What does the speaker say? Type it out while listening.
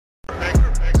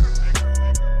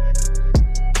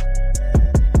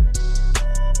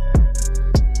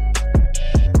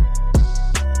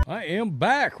am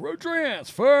back. Road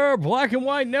Transfer Black and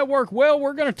White Network. Well,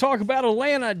 we're going to talk about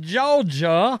Atlanta,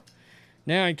 Georgia.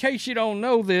 Now, in case you don't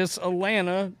know this,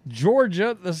 Atlanta,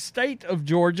 Georgia, the state of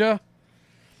Georgia.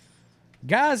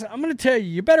 Guys, I'm going to tell you,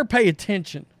 you better pay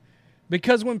attention.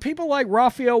 Because when people like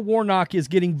Raphael Warnock is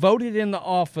getting voted in the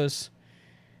office,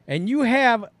 and you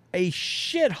have a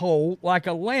shithole like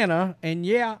Atlanta, and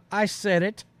yeah, I said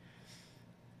it,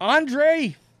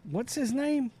 Andre, what's his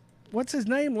name?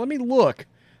 Let me look.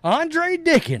 Andre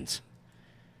Dickens,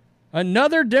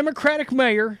 another Democratic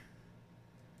mayor.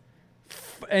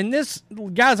 And this,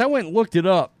 guys, I went and looked it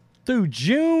up. Through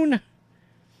June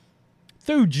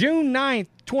 9th,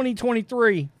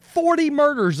 2023, 40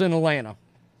 murders in Atlanta.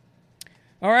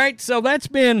 All right, so that's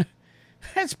been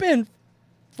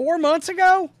 4 months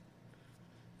ago.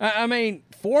 I mean,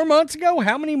 4 months ago,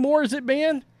 how many more has it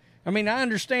been? I mean, I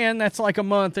understand that's like a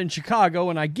month in Chicago,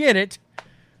 and I get it.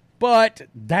 But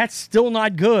that's still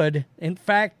not good. In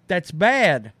fact, that's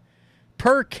bad.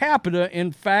 Per capita,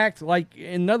 in fact, like,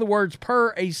 in other words,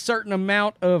 per a certain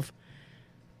amount of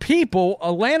people,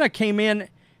 Atlanta came in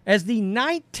as the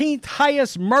 19th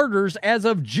highest murders as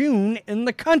of June in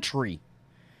the country.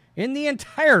 In the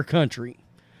entire country.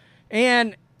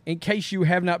 And in case you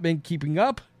have not been keeping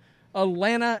up,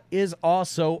 Atlanta is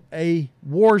also a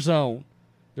war zone.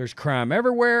 There's crime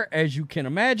everywhere, as you can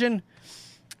imagine.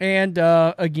 And,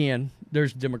 again,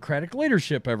 there's Democratic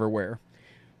leadership everywhere.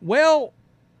 Well,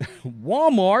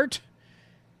 Walmart,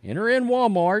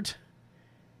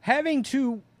 having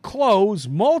to close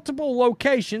multiple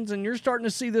locations, and you're starting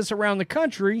to see this around the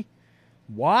country.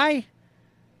 Why?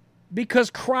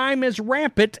 Because crime is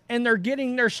rampant, and they're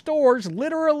getting their stores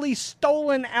literally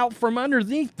stolen out from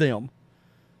underneath them.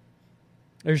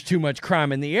 There's too much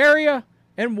crime in the area,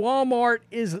 and Walmart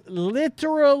is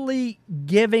literally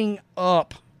giving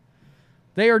up.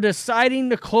 They are deciding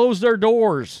to close their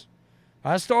doors.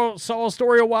 I saw a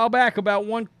story a while back about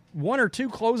one or two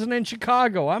closing in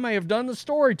Chicago. I may have done the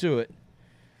story to it.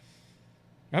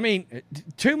 I mean,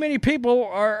 too many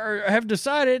people have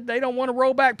decided they don't want to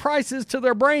roll back prices till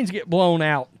their brains get blown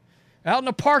out in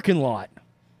the parking lot.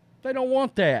 They don't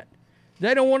want that.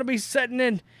 They don't want to be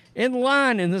sitting in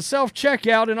line in the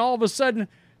self-checkout and all of a sudden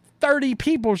 30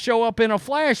 people show up in a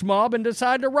flash mob and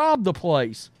decide to rob the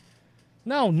place.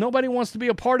 No, nobody wants to be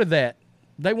a part of that.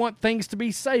 They want things to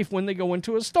be safe when they go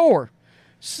into a store.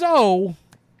 So,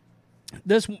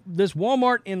 this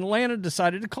Walmart in Atlanta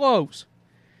decided to close.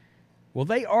 Well,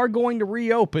 they are going to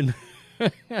reopen.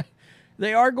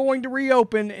 They are going to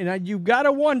reopen, and you've got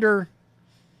to wonder,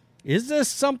 is this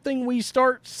something we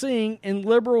start seeing in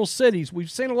liberal cities?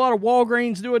 We've seen a lot of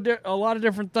Walgreens do a lot of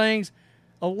different things.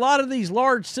 A lot of these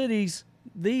large cities,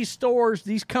 these stores,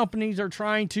 these companies are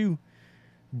trying to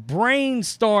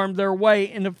brainstorm their way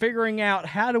into figuring out,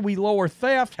 how do we lower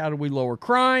theft? How do we lower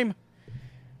crime?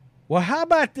 Well, how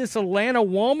about this Atlanta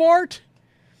Walmart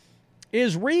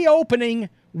is reopening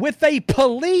with a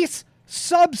police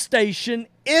substation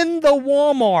in the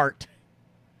Walmart?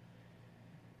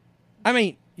 I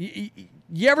mean,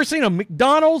 you ever seen a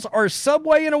McDonald's or a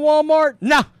Subway in a Walmart?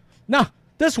 No.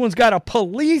 This one's got a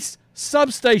police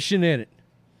substation in it.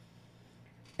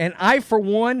 And I, for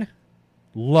one,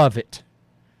 love it.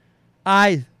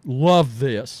 I love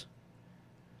this.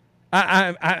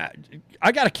 I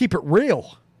got to keep it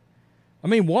real. I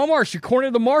mean, Walmart should corner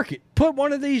the market. Put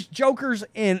one of these jokers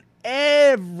in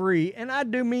every, and I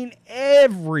do mean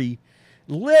every,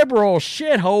 liberal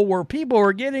shithole where people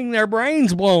are getting their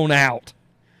brains blown out.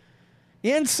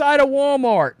 Inside a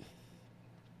Walmart.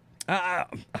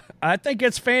 I think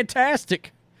it's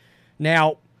fantastic.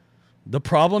 Now, the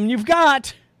problem you've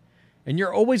got, and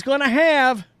you're always going to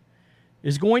have,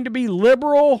 is going to be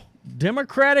liberal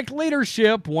Democratic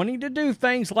leadership wanting to do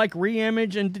things like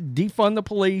reimage and defund the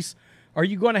police. Are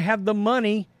you going to have the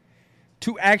money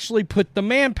to actually put the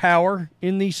manpower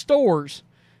in these stores?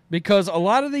 Because a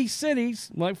lot of these cities,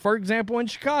 like for example in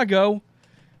Chicago,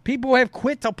 people have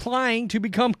quit applying to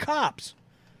become cops.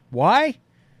 Why?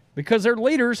 Because their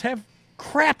leaders have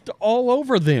crapped all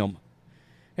over them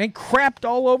and crapped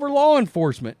all over law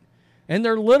enforcement. And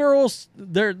their liberal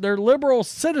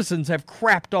citizens have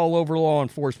crapped all over law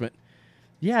enforcement.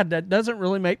 Yeah, that doesn't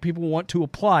really make people want to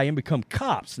apply and become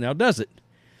cops, now does it?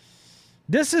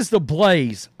 This is the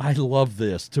blaze. I love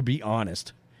this, to be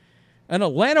honest. An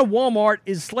Atlanta Walmart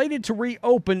is slated to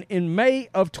reopen in May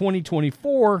of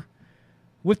 2024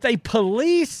 with a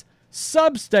police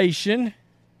substation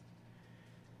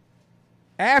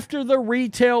after the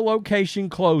retail location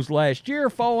closed last year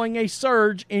following a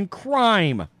surge in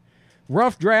crime.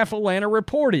 Rough Draft Atlanta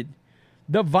reported.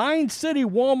 The Vine City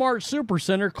Walmart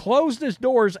Supercenter closed its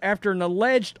doors after an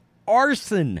alleged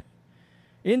arson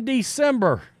in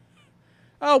December.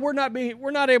 Oh, we're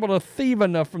not able to thieve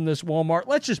enough from this Walmart.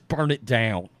 Let's just burn it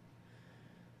down.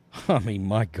 I mean,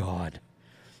 my God.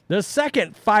 The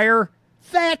second fire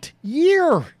that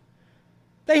year.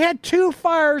 They had 2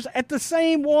 fires at the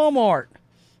same Walmart.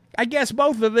 I guess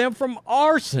both of them from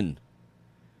arson.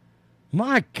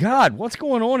 My God, what's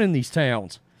going on in these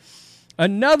towns?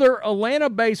 Another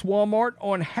Atlanta-based Walmart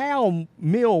on Howe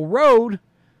Mill Road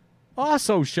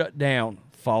also shut down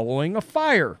following a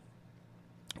fire.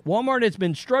 Walmart has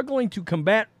been struggling to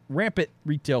combat rampant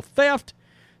retail theft.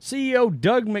 CEO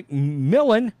Doug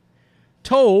McMillan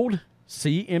told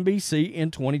CNBC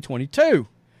in 2022,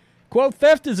 quote,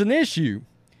 theft is an issue.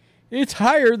 It's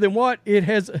higher than what it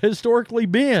has historically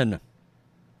been.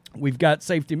 We've got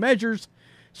safety measures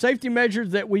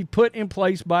that we put in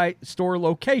place by store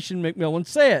location, McMillan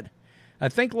said. I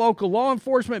think local law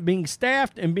enforcement being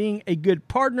staffed and being a good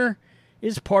partner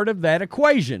is part of that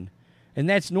equation. And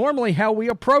that's normally how we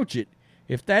approach it.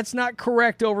 If that's not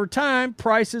correct over time,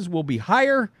 prices will be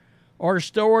higher or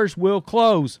stores will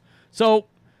close. So,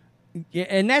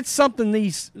 and that's something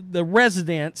the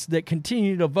residents that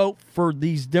continue to vote for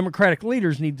these Democratic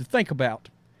leaders need to think about.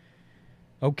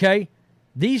 Okay?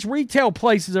 These retail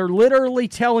places are literally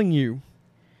telling you,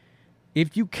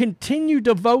 if you continue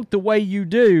to vote the way you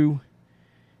do,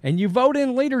 and you vote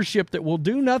in leadership that will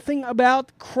do nothing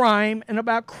about crime and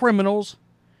about criminals,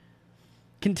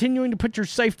 continuing to put your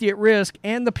safety at risk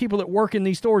and the people that work in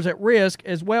these stores at risk,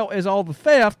 as well as all the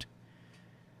theft,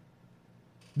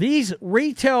 these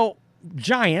retail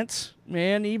giants,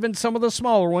 and even some of the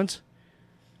smaller ones,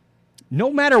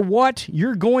 no matter what,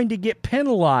 you're going to get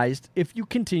penalized if you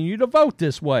continue to vote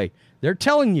this way. They're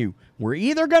telling you, we're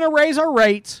either going to raise our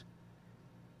rates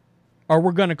or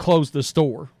we're going to close the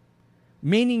store.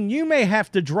 Meaning you may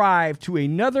have to drive to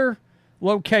another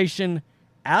location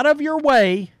out of your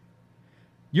way,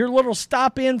 your little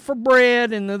stop in for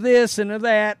bread and the this and the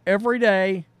that every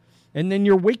day, and then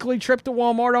your weekly trip to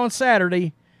Walmart on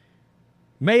Saturday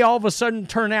may all of a sudden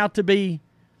turn out to be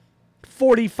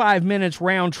 45 minutes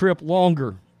round trip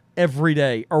longer every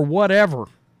day or whatever.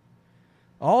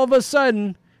 All of a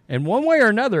sudden, and one way or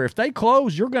another, if they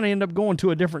close, you're going to end up going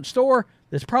to a different store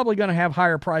that's probably going to have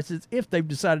higher prices if they've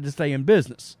decided to stay in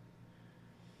business.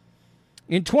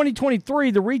 In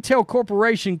 2023, the retail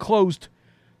corporation closed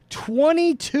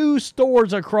 22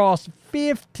 stores across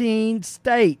 15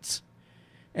 states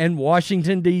and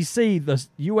Washington, D.C., the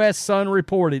U.S. Sun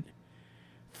reported.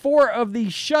 4 of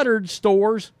these shuttered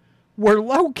stores were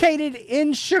located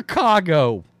in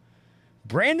Chicago.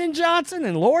 Brandon Johnson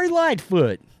and Lori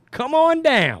Lightfoot, come on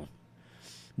down.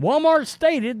 Walmart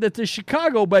stated that the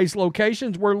Chicago-based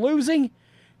locations were losing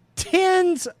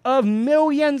tens of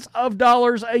millions of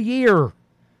dollars a year,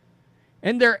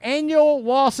 and their annual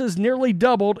losses nearly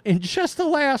doubled in just the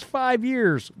last 5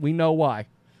 years. We know why.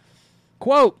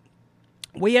 Quote,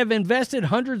 we have invested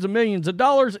hundreds of millions of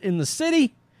dollars in the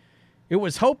city. It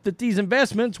was hoped that these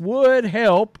investments would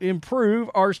help improve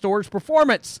our store's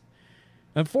performance.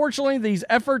 Unfortunately, these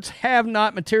efforts have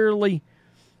not materially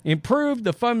improved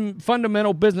the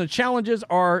fundamental business challenges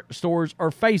our stores are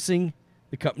facing,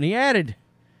 the company added.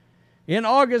 In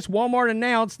August, Walmart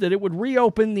announced that it would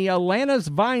reopen the Atlanta's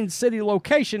Vine City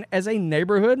location as a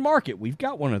neighborhood market. We've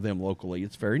got one of them locally.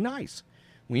 It's very nice.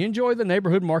 We enjoy the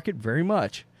neighborhood market very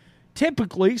much.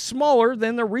 Typically smaller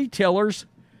than the retailer's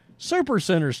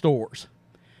supercenter stores.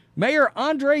 Mayor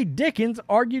Andre Dickens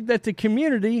argued that the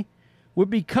community would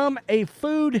become a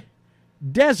food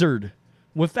desert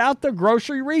without the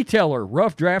grocery retailer,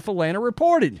 Rough Draft Atlanta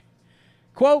reported.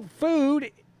 Quote,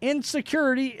 food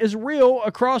insecurity is real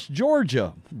across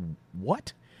Georgia.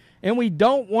 What? And we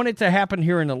don't want it to happen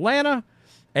here in Atlanta.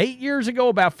 8 years ago,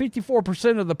 about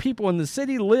 54% of the people in the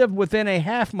city lived within a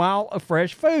half mile of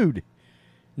fresh food.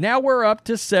 Now we're up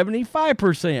to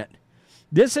 75%.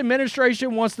 This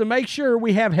administration wants to make sure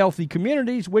we have healthy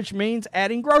communities, which means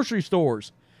adding grocery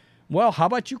stores. Well, how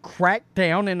about you crack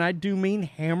down, and I do mean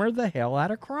hammer the hell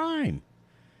out of crime?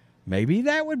 Maybe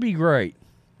that would be great.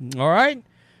 All right?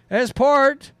 As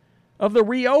part of the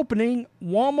reopening,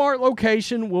 Walmart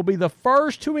location will be the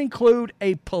first to include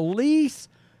a police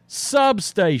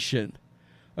substation.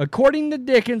 According to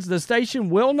Dickens, the station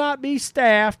will not be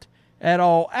staffed at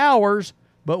all hours,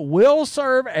 but will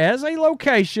serve as a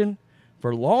location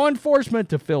for law enforcement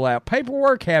to fill out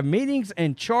paperwork, have meetings,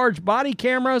 and charge body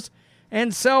cameras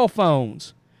and cell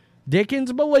phones.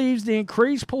 Dickens believes the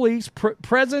increased police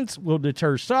presence will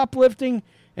deter shoplifting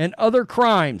and other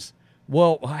crimes.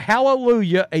 Well,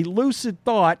 hallelujah, a lucid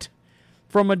thought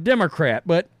from a Democrat,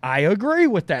 but I agree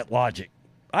with that logic.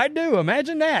 I do.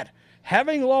 Imagine that.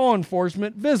 Having law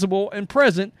enforcement visible and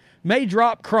present may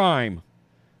drop crime.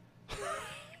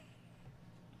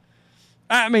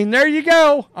 I mean, there you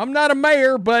go. I'm not a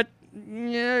mayor, but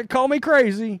yeah, call me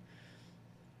crazy.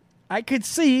 I could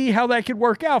see how that could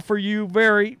work out for you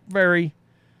very, very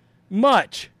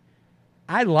much.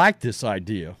 I like this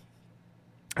idea.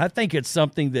 I think it's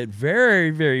something that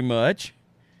very, very much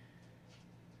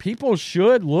people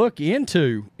should look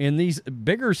into in these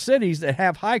bigger cities that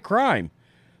have high crime.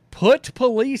 Put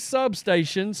police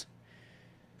substations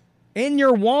in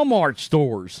your Walmart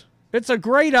stores. It's a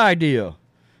great idea.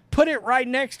 Put it right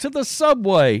next to the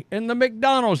Subway and the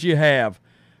McDonald's you have,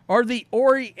 or the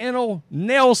Oriental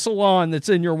nail salon that's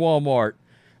in your Walmart,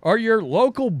 or your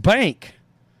local bank.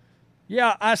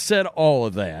 Yeah, I said all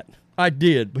of that. I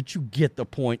did, but you get the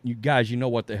point. You guys, you know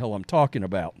what the hell I'm talking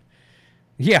about.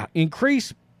 Yeah,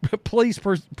 increase police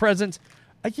presence.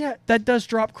 Yeah, that does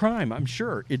drop crime. I'm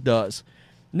sure it does.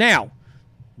 Now,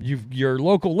 your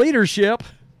local leadership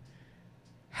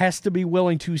has to be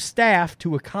willing to staff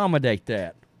to accommodate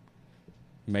that.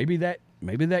 Maybe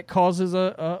that causes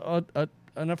an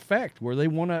effect where they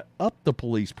want to up the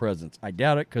police presence. I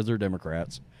doubt it because they're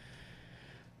Democrats.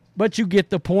 But you get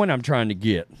the point I'm trying to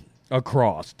get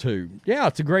across, too. Yeah,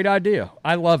 it's a great idea.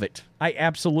 I love it. I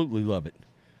absolutely love it.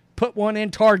 Put one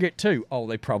in Target, too. Oh,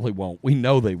 they probably won't. We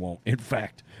know they won't, in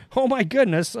fact. Oh, my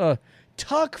goodness.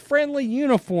 Tuck-friendly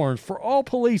uniforms for all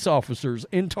police officers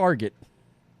in Target.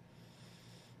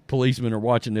 Policemen are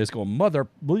watching this going, mother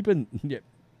bleeping. Yeah.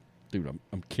 Dude,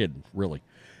 I'm kidding, really.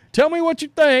 Tell me what you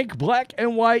think, Black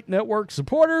and White Network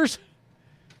supporters.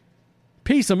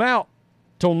 Peace them out.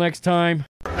 Till next time.